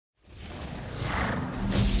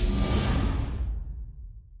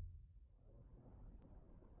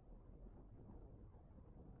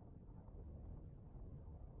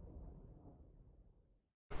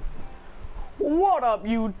What up,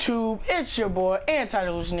 YouTube? It's your boy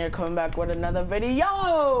Anti-Delusionary coming back with another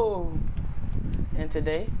video. And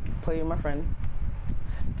today, playing my friend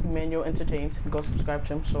EmanuelEntertains. Go subscribe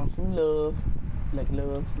to him, show him some love, like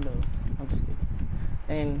love. I'm just kidding.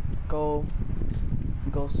 And go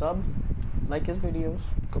sub, like his videos,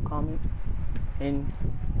 go comment, and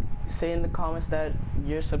say in the comments that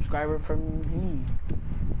you're a subscriber from me.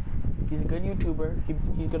 He's a good YouTuber.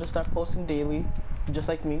 He's gonna start posting daily, just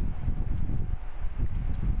like me.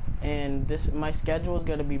 And my schedule is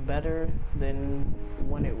gonna be better than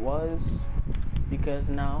when it was, because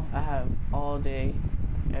now I have all day,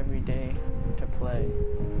 every day to play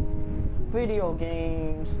video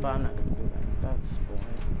games. But I'm not gonna do that. That's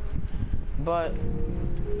boring. But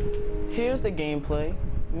here's the gameplay.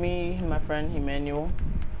 Me and my friend Emmanuel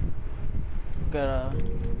gonna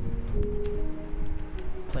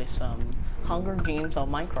play some Hunger Games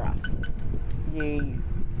on Minecraft. Yay.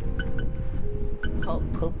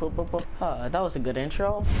 That was a good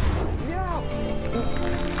intro. Yeah.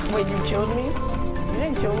 Wait, you killed me? You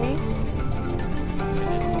didn't kill me?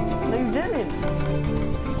 No, you didn't.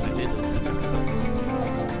 I did.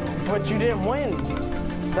 But you didn't win.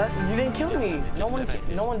 You didn't kill me.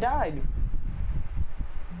 No one died.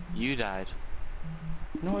 You died.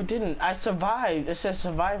 No, it didn't. I survived. It says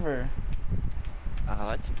survivor.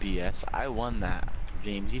 That's BS. I won that.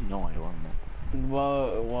 James, you know I won that.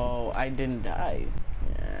 Whoa, I didn't die.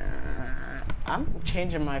 Yeah. I'm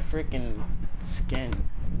changing my freaking skin.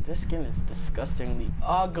 This skin is disgustingly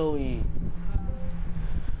ugly.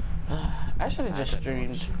 I should have just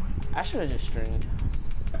streamed. I should have just streamed.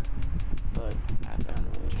 But I'm not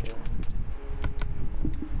really sure.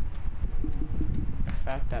 The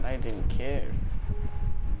fact that I didn't care.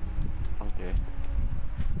 Okay.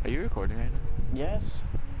 Are you recording right now? Yes.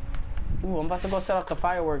 Ooh, I'm about to go set off the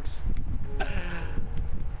fireworks.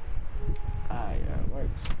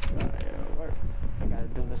 Fireworks. I gotta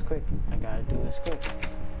do this quick.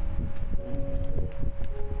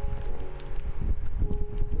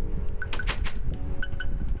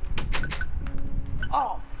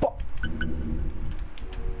 Oh, fuck.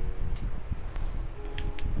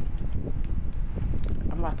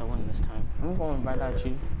 I'm about to win this time. I'm going right at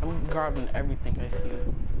you. I'm grabbing everything I see.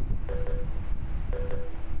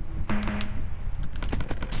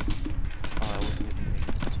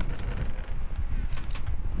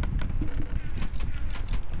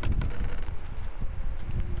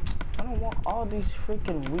 All these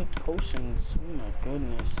freaking weak potions. Oh my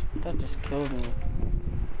goodness. That just killed me.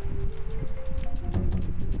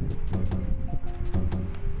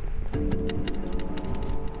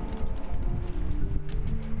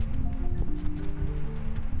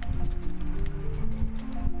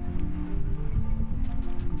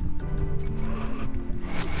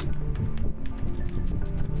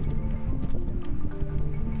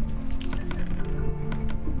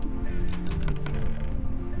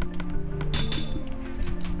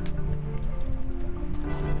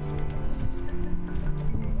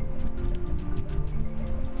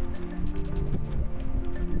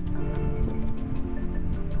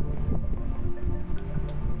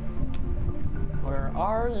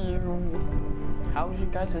 Are you? How's you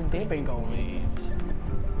guys' day been going?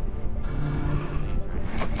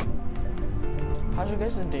 How's you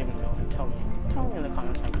guys' day been going? Tell me in the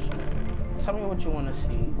comment section. Tell me what you want to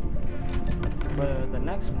see for the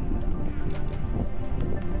next one,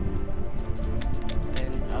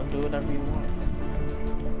 and I'll do whatever you want.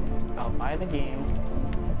 I'll buy the game.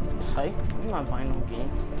 Psych, I'm not buying no game.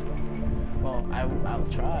 Well, I'll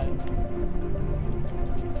try to buy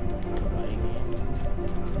a game.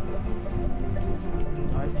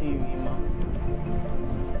 I see you, Emo.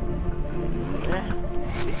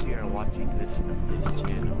 If you're watching this from this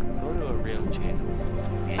channel, go to a real channel.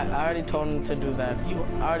 I already told him to do that.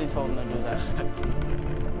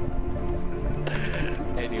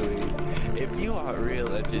 Anyways, if you want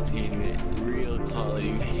real entertainment, real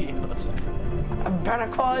quality videos. Better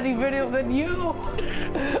quality videos than you!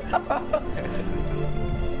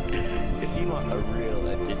 If you want a real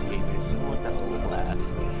entertainer, someone that will laugh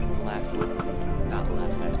with you, not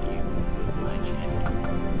laugh at you, my channel.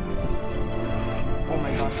 Oh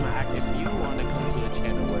my gosh, my acting. If you want to come to a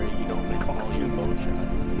channel where you don't miss all your bow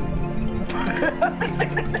shots.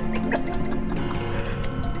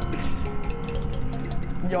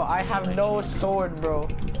 Yo, I have no sword, bro.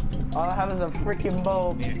 All I have is a freaking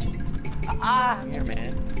bow. Ah! Here,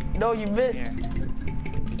 man. No, you missed. Here.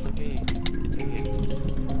 It's okay. It's okay.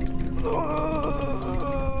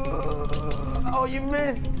 Oh, you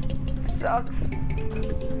missed. Sucks.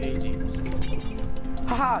 It's okay, James.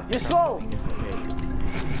 Haha, you're slow. It's okay.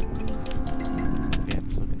 Okay, I'm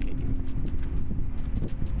still gonna hit you.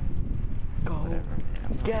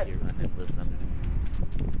 Get. You're running, live another day.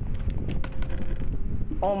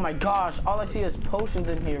 Oh my gosh, all I see is potions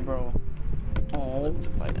in here, bro. Oh. Live to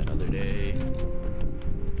fight another day.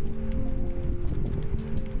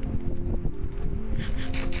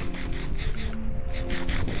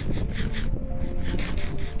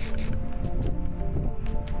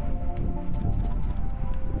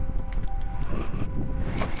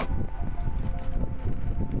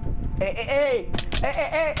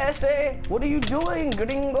 Hey, SA, what are you doing,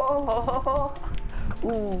 gringo?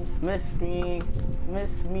 Ooh, miss me,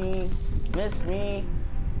 miss me, miss me.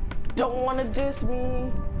 Don't wanna diss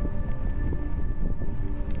me.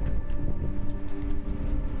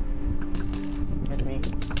 Miss me.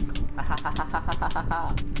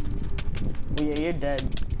 Oh yeah, you're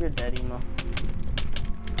dead. You're dead, Emo.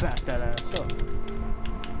 Back that ass up.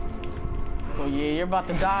 Oh yeah, you're about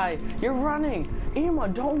to die. You're running. Emo,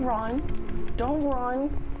 don't run. Don't run.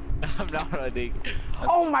 I'm not running.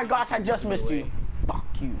 Oh my gosh, I just missed you. Fuck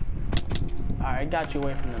you. Alright, I got you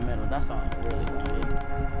away from the middle. That's all I really wanted.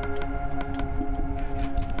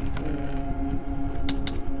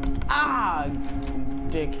 Ah!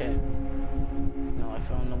 Dickhead. No, I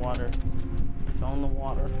fell in the water. I fell in the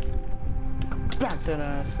water. Back that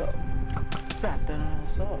ass up. Back that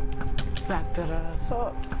ass up. Back that ass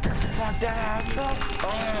up. Back that ass up.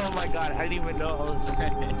 Oh my god, I didn't even know I was I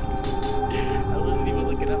wasn't even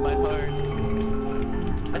looking at my hearts.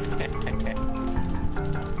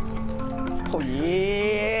 Oh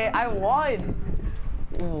yeah, I won.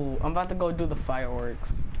 Ooh, I'm about to go do the fireworks.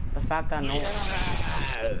 The fact that no one...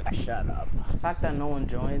 Shut up. The fact that no one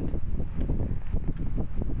joined.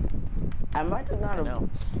 I might have not have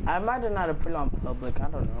put it on public, I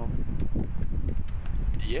don't know.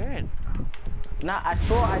 You're in. Nah, I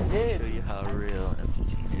swear I did. Show you how a real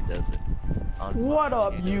entertainer does it. What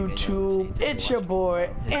up, YouTube? It's your boy,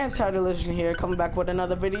 Anti-Religion here, coming back with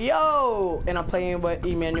another video. And I'm playing with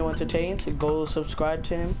EmanuelEntertains. Go subscribe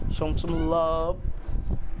to him, show him some love.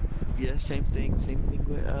 Yeah, same thing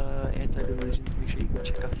with Anti-Delusion. Make sure you go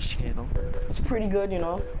check out his channel. It's pretty good, you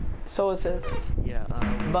know. So it says. Yeah.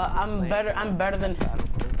 But I'm better than him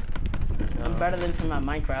at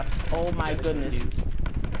Minecraft. Oh my goodness.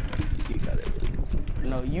 You got it really confused.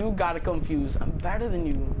 No, you got it confused. I'm better than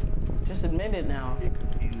you. Just admit it now. You're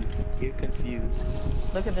confused. You're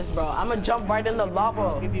confused. Look at this, bro. I'm gonna jump right in the lava.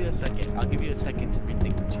 I'll give you a second. I'll give you a second to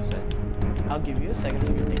rethink what you said. I'll give you a second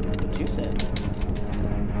to rethink what you said.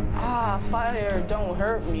 Ah, fire, don't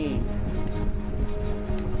hurt me.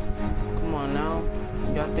 Come on now.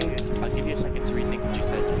 You got things. I'll give you a second to rethink what you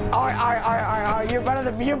said. Alright. You're better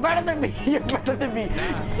than me. You're better than me. You're better than me.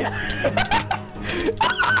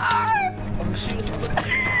 Oh shoot. You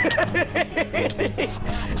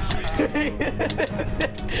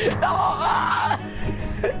know what?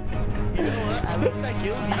 At least I killed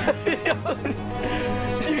you.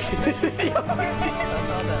 That's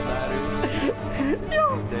all that matters.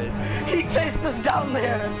 Yo, You're dead. he chased us down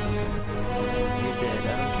there. You're dead.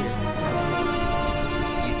 I don't care.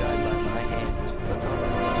 You died by my hand. That's all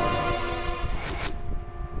that matters.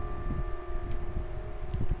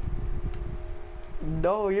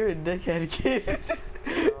 No, you're a dickhead, kid.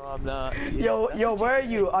 No, I'm not. Yo, where are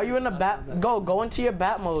you? Are you in the bat? Go into your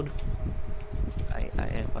bat mode. I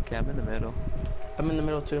am. Okay, I'm in the middle. I'm in the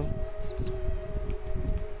middle too.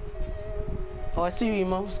 Oh, I see you,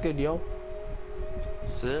 Emo. It's good, yo.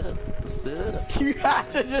 Sit. You have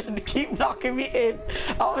to just keep knocking me in.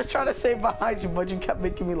 I was trying to say behind you, but you kept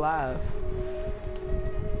making me laugh.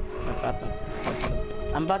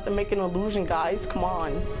 I'm about to make an illusion, guys. Come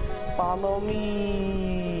on. Follow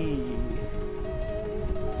me.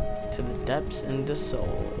 To the depths and the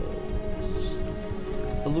souls.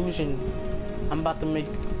 Illusion. I'm about to make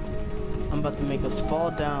us fall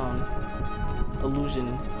down.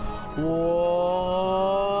 Illusion. Whoa.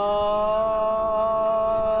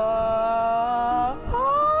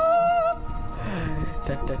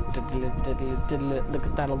 Look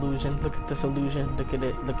at that illusion. Look at this illusion. Look at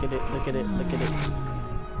it. Look at it. Look at it. Look at it.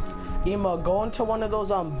 Emo, go into one of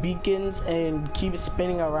those beacons and keep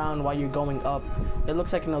spinning around while you're going up. It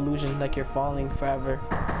looks like an illusion, like you're falling forever.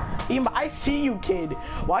 Emo, I see you, kid.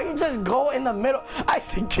 Why you just go in the middle? I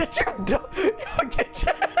think get your get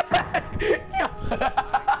your.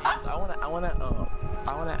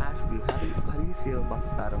 I wanna ask you, how do you feel about the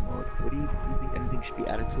battle mode? What do you think anything should be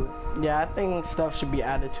added to it? Yeah, I think stuff should be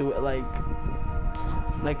added to it, like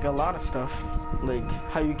a lot of stuff, like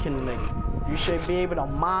how you can you should be able to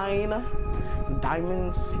mine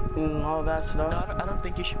diamonds and all that stuff. No, I don't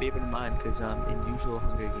think you should be able to mine, because in usual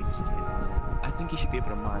Hunger Games you can't. I think you should be able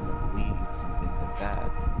to mine like leaves and things like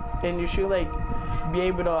that. And you should be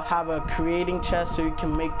able to have a creating chest so you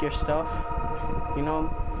can make your stuff, you know?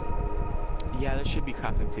 Yeah, there should be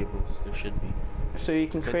crafting tables. There should be. So you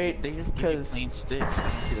can create. They just give you plain sticks. I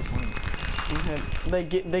don't see the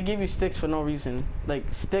point. They give you sticks for no reason. Like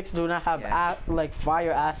sticks do not have like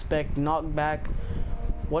fire aspect, knockback.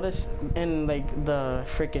 What is in like the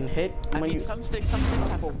freaking hit? I mean, some sticks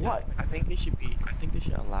have what? I think they should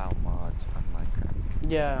allow mods on Minecraft.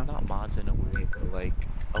 Yeah. Not mods in a way, but like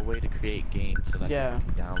a way to create games so that you can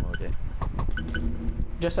download it.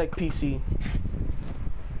 Just like PC.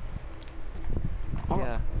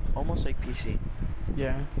 Yeah, almost like PC.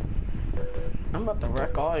 Yeah. I'm about to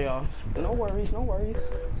wreck all y'all. No worries, no worries.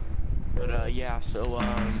 But yeah, so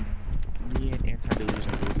me and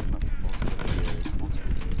Anti-Delusion will come from multiple videos,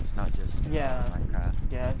 multiple games, not just Minecraft.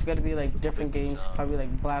 Yeah, it's gotta be like different games, probably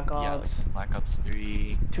like Black Ops. Yeah, like Black Ops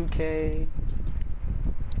 3. 2K.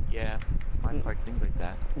 Yeah, Minecraft, things like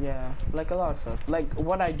that. Yeah, like a lot of stuff. Like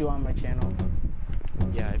what I do on my channel.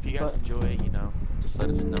 Yeah, if you guys enjoy, you know, just let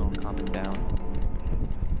us know, comment down.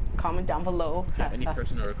 Comment down below. If you have any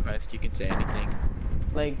personal request, you can say anything.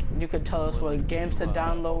 Like, you could tell us what games to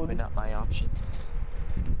download. Open up my options.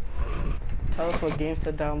 Tell us what games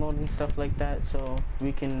to download and stuff like that, so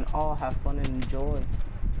we can all have fun and enjoy,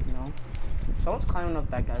 you know? Someone's climbing up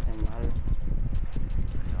that goddamn ladder.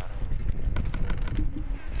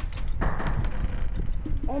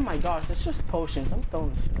 Oh my gosh, it's just potions. I'm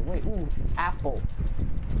throwing this shit away. Ooh, apple.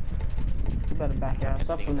 You better back your ass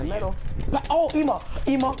up from the middle. Oh, Ema!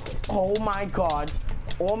 Oh my god.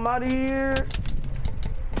 Oh my dear.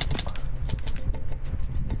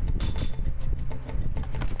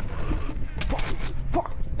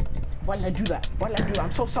 Fuck. Why did I do that?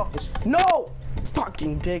 I'm so selfish. No!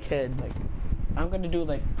 Fucking dickhead. Like, I'm gonna do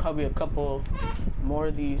like probably a couple more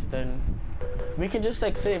of these, then we can just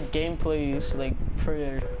like save gameplays, like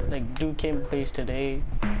for like do gameplays today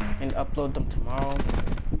and upload them tomorrow.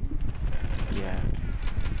 Yeah.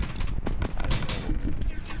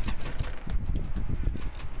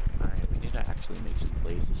 Alright, we need to actually make some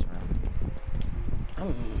places around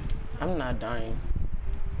here. I'm not dying.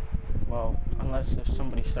 Well, unless if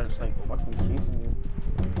somebody starts like fucking chasing you.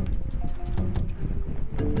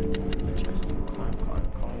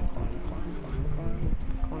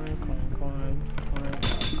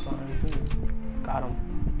 Climb. Got him.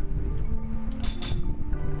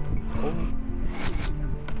 Oh.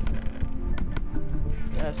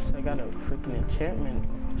 Yes, I got a freaking enchantment.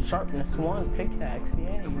 Sharpness 1 pickaxe,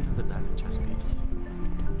 yay. Someone has a diamond chest piece.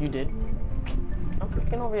 You did? I'm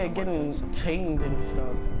freaking over here getting chains and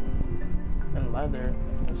stuff. And leather.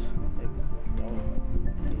 Just like, don't.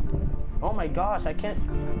 Oh my gosh, I can't.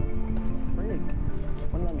 Freak.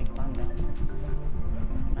 Wouldn't let me climb down.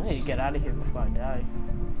 I need to get out of here before I die.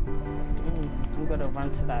 I'm gonna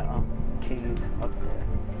run to that cave up there.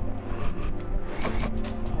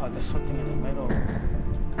 Oh, there's something in the middle.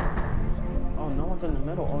 Oh, no one's in the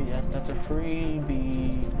middle. Oh yes, that's a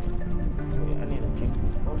freebie. Wait, I need to drink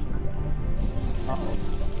this potion. Uh-oh.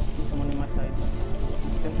 There's someone in my sight.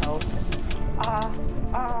 Can help.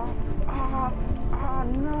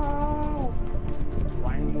 No!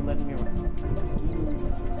 Why didn't you let me run?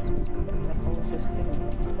 That hole was just hitting me.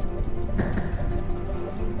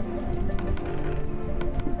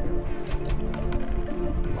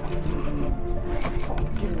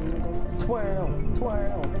 Twirl.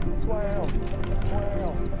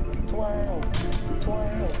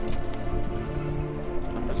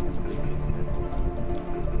 I'm just gonna leave you.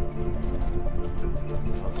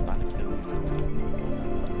 I was about to kill you.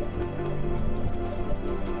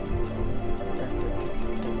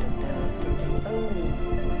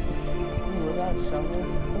 Was that a shovel?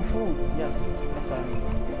 Oh, food. Yes. Yes, I am.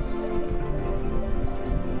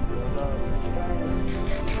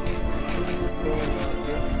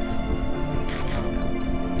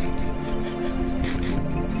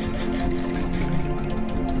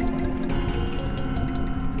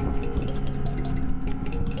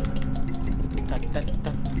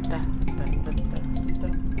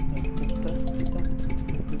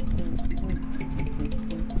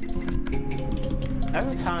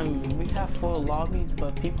 Every time we have full lobbies,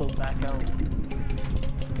 but people back out.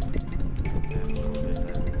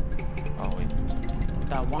 Oh wait.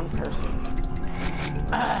 That one person.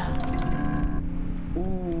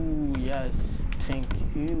 Ooh, yes. Thank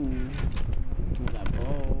you. Give me that bow.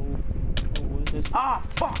 Oh, what is this? Ah,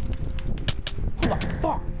 fuck! Who the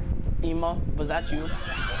fuck? Ema, was that you?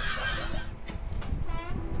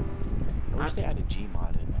 I wish they had a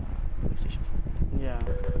Gmod in PlayStation 4. Yeah.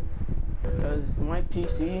 Because my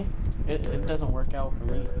PC, it doesn't work out for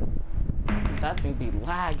me. That thing be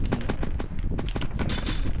laggy.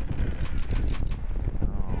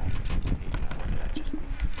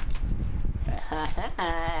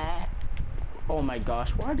 Oh my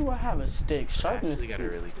gosh, why do I have a stick? I Sharpness actually got a 3.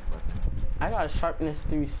 really good weapon. I got a sharpness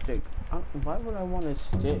 3 stick. Why would I want a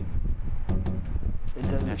stick? It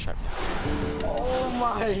Yeah, doesn't. sharpness. Oh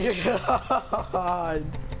my god!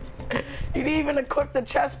 You didn't even equip the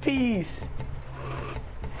chest piece.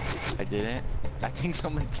 I didn't. I think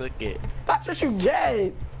someone took it. That's what you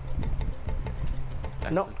get.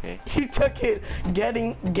 That's No, okay. he took it.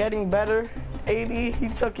 Getting better. 80. He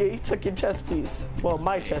took it. He took your chest piece. Well,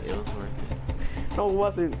 my Hey, chest it was piece. worth it. No, it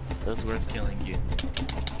wasn't. It was worth killing you.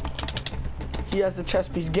 He has the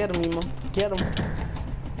chest piece. Get him, Emo. Get him.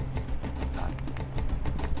 I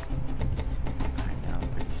know, I'm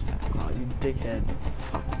pretty stacked. Oh, you dickhead.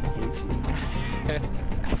 Fucking hate you.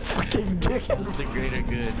 Fucking dickhead. It was the greater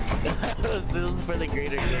good. It was for the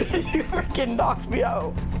greater good. You freaking knocked me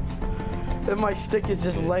out. And my stick is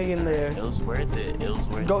just laying there. It was worth it. It was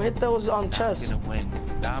worth it. Go hit those on Now chest. I'm gonna win.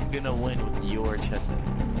 Now I'm gonna win with your chest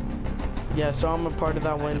piece. Yeah, so I'm a part of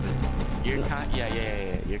that win. You're kind. Yeah.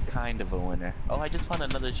 You're kind of a winner. Oh, I just found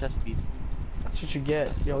another chest piece. That's what you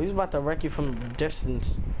get. Yo, he's about to wreck you from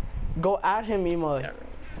distance. Go at him, Emo. Yeah,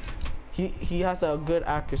 right. He has a good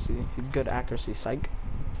accuracy. Good accuracy, psych.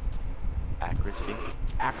 Accuracy.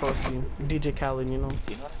 Accuracy. DJ Khaled, you know.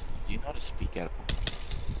 Do you know how to speak at all?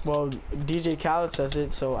 Well, DJ Khaled says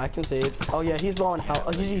it, so I can say it. Oh yeah, he's low on health.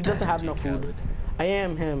 Oh, he doesn't have no food. Khaled. I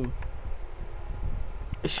am him.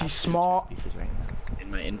 Is I she have 2 small? chest pieces right now in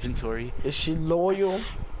my inventory. Is she loyal?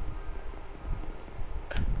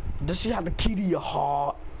 Does she have the key to your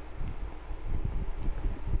heart?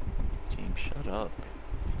 James, shut up.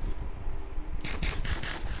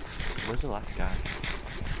 Where's the last guy?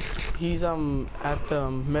 He's at the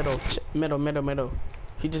middle.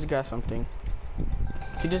 He just got something.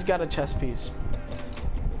 He just got a chest piece.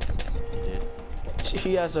 He did.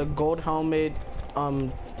 He has a gold helmet,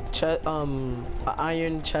 an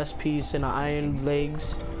iron chest piece and an iron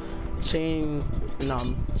legs, chain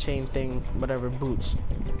thing, whatever, boots.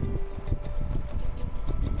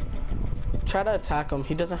 Try to attack him.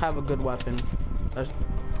 He doesn't have a good weapon.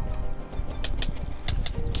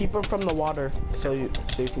 Keep him from the water so you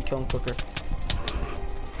can kill him quicker.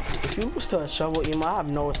 If you was to shovel Emo, I have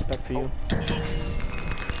no respect for you.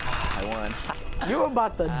 I won. You were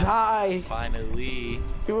about to die. Finally.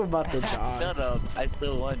 You were about to die. Shut up. I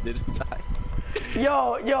still won, didn't I?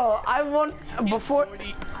 Yo, I won before.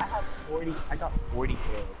 40. I have 40. I got 40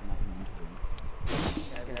 kills.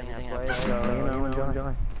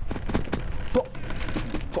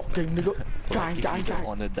 Fucking nigga. Like if you Die. don't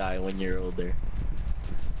want to die when you're older.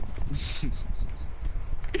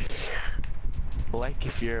 Like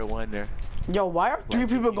if you're a winner. Yo, why are 3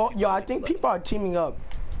 people going? Yo, I think people are teaming up.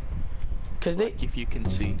 Cause they. Like if you can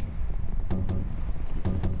see.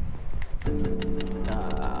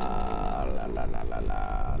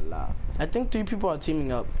 I think 3 people are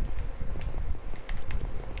teaming up.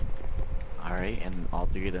 Alright, and all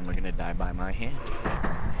 3 of them are gonna die by my hand.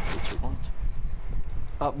 Which you won't.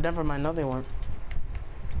 Oh, never mind. No, they weren't.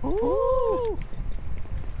 Ooh.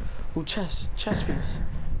 Ooh, chest piece.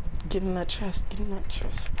 Get in that chest.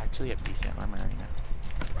 Actually, have decent armor right now.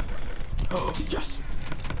 Oh, yes.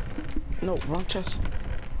 No, wrong chest.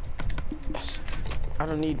 Yes. I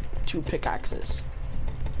don't need 2 pickaxes.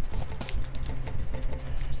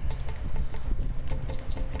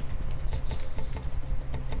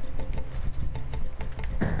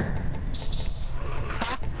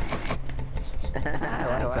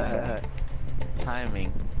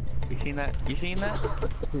 Timing. You seen that?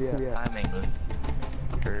 Yeah. Timing was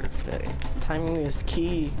perfect. Timing is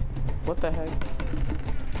key. What the heck?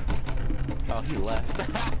 Oh, he left.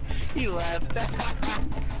 He left.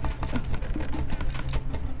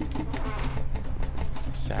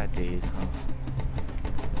 Sad days, huh?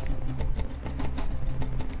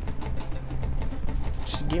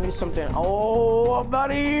 Just give me something. Oh, I'm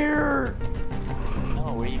out of here.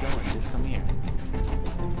 No, where you going? Just come here.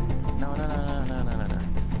 No.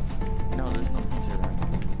 No, there's no pizza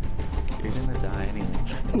around. You're gonna die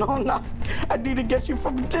anyway. No, I'm not. I need to get you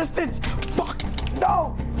from a distance. Fuck.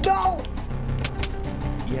 No.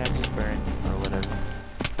 Yeah, just burn or whatever.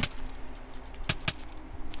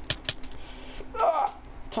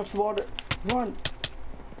 Touch the water. Run.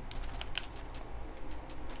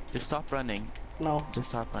 Just stop running. No. Just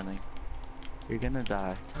stop running. You're gonna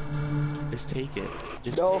die. Just take it.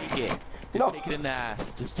 Just No. take it. Just take it in the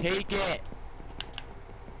ass. Just take it.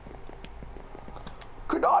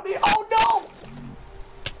 Kunani. Oh no.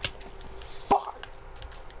 Fuck.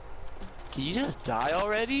 Can you just die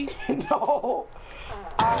already? No.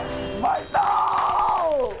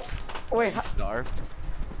 No. Wait. You starved.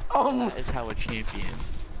 That is how a champion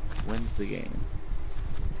wins the game.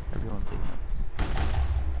 Everyone take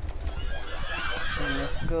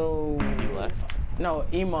Let's go. You left? No,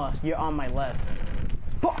 Ema, you're on my left.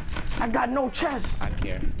 Fuck! I got no chest! I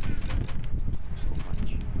care. So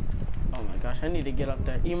much. Oh my gosh, I need to get up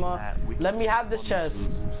there. Ema, let me have this chest.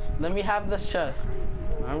 Let me have this chest.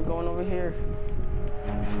 I'm going over here.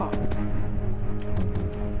 Fuck.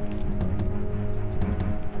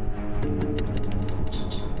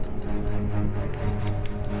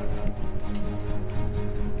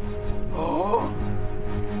 Oh.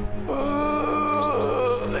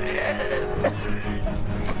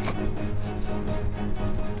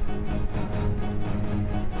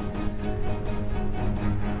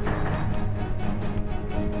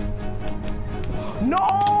 No!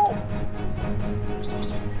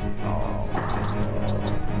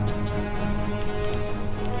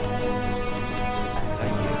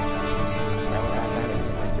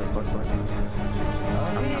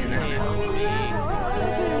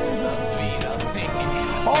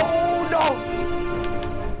 Oh no!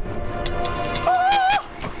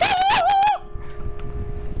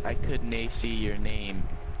 I couldn't see your name.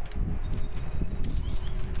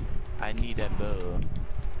 I need a bow.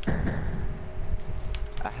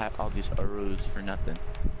 I have all these arrows for nothing.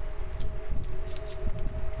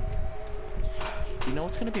 You know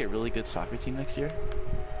what's gonna be a really good soccer team next year?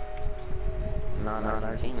 Not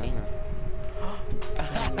Argentina.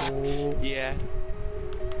 Yeah.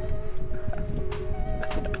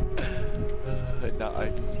 Not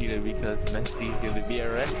Argentina because Messi's gonna be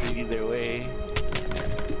arrested either way.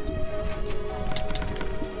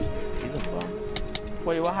 He's a bum.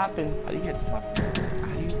 Wait, what happened? How do you get top? How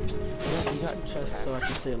do you? You got chest so I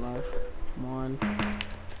can stay alive. Come on.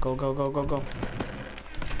 Go, go, go, go, go.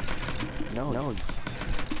 No.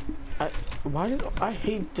 I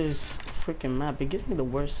hate this freaking map. It gives me the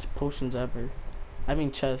worst potions ever. I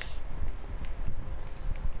mean chests.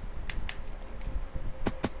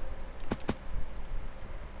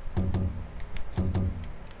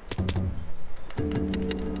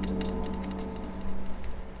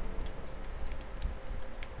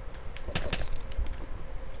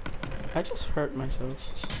 I just hurt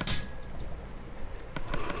myself.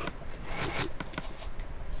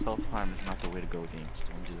 Self-harm is not the way to go, games.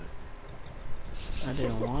 Don't do it. I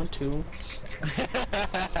didn't want to.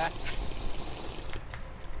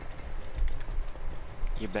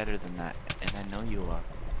 You're better than that, and I know you are.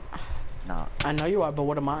 No. I know you are, but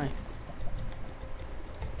what am I?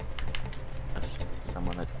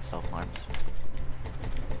 Someone that self-harms.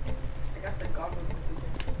 I got the goggles.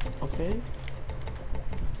 Okay.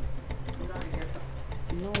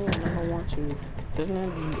 No, I don't want to. Isn't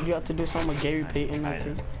it? You have to do something with Gary Payton, I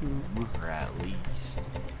think. Move her at least.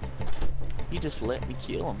 You just let me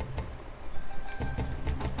kill him.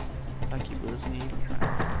 So I keep losing you.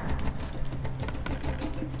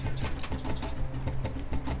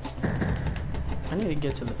 I need to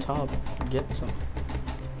get to the top. Get some.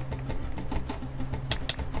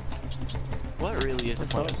 What really is the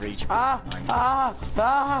point of rage?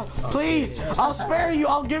 Please! I'll spare you!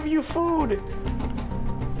 I'll give you food!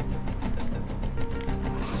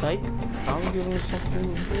 Psych. I'll give you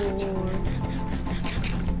something more.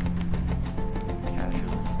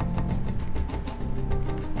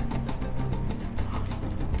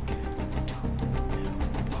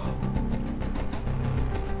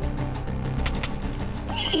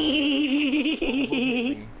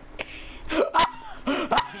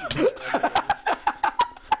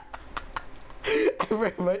 I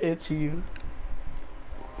ran my into you.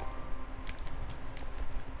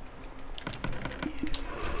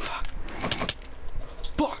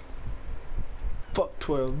 Fuck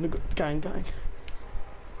 12, nigga, gang.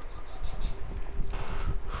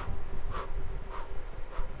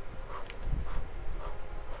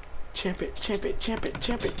 Champ it.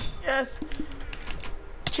 Yes.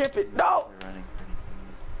 Champ it. No.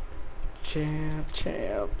 Champ.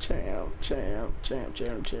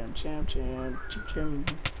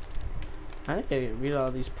 I think I can read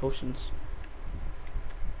all these potions.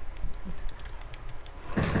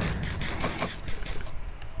 Did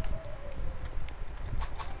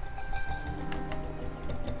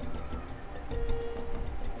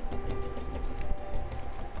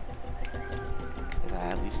I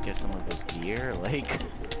at least get some of his gear? Like,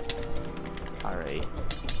 alright.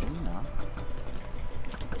 Maybe not.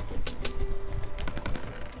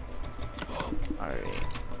 Alright.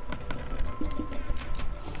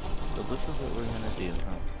 So this is what we're gonna do,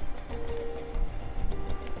 huh?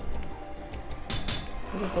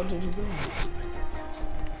 Where the hell did you go?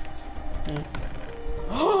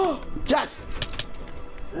 Oh! Yes!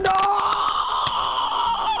 No!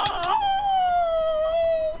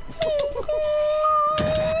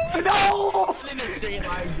 straight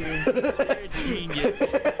line, dude. You're a genius.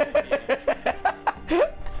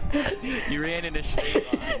 You ran in a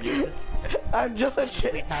straight line. You're just. I'm just a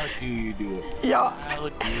chick. How do you do it? Yo. How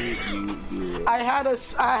do you do it? I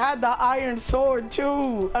had the iron sword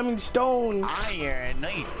too. I mean stone. Iron? No,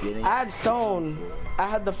 you didn't. I had stone. I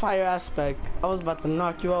had the fire aspect. I was about to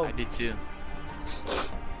knock you out. I did too.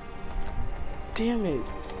 Damn it.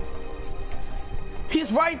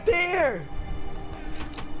 He's right there.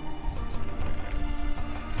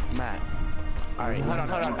 Matt. Alright, hold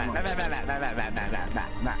on,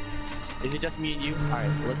 Matt. Is it just me and you? Alright,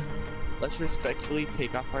 let's respectfully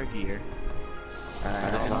take off our gear.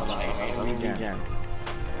 Alright.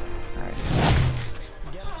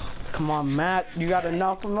 Come on, Matt. You gotta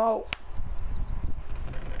knock him out.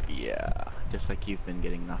 Yeah, just like you've been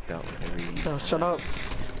getting knocked out with every game. So shut up.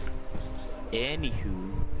 Anywho,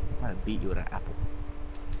 I'm gonna beat you with an apple.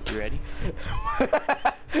 You ready?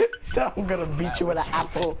 So I'm gonna beat you with an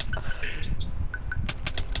apple.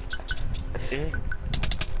 Yeah.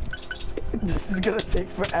 This is gonna take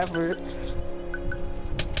forever.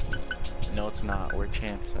 No, it's not. We're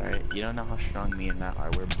champs, alright? You don't know how strong me and Matt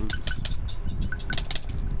are. We're brutes.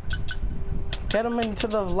 Get him into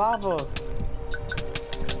the lava.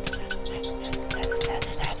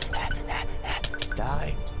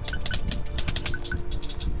 Die.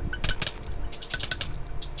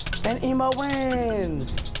 And Emo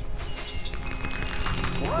wins.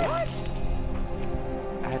 What?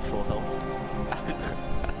 I had full health.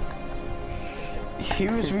 He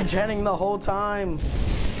was regenning the whole time.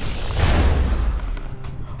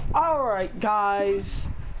 Alright guys,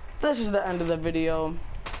 this is the end of the video.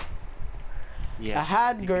 Yeah, I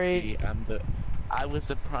had as you great. can see, I was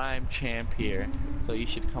the prime champ here, so you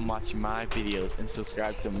should come watch my videos and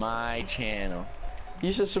subscribe to my channel.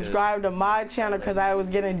 You should subscribe to my channel because I was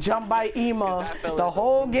getting jumped by Emo the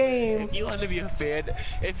whole game. If you want to be a fan,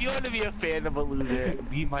 of a loser,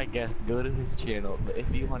 be my guest. Go to his channel. But if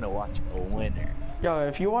you want to watch a winner, Yo,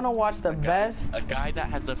 if you want to watch the best, a guy that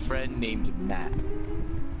has a friend named Matt,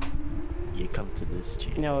 you come to this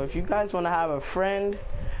channel. you know, if you guys want to have a friend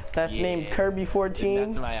that's named Kirby14,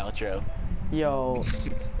 that's my outro. yo,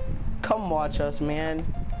 come watch us, man.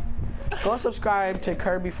 Go subscribe to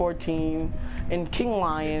Kirby14 and King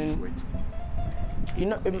Lion. You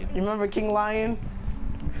know, you remember King Lion?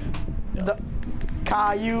 No. The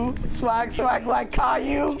Caillou, swag like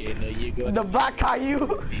Caillou, the black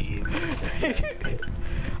Caillou.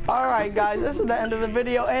 Alright guys, this is the end of the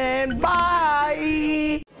video and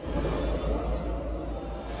bye!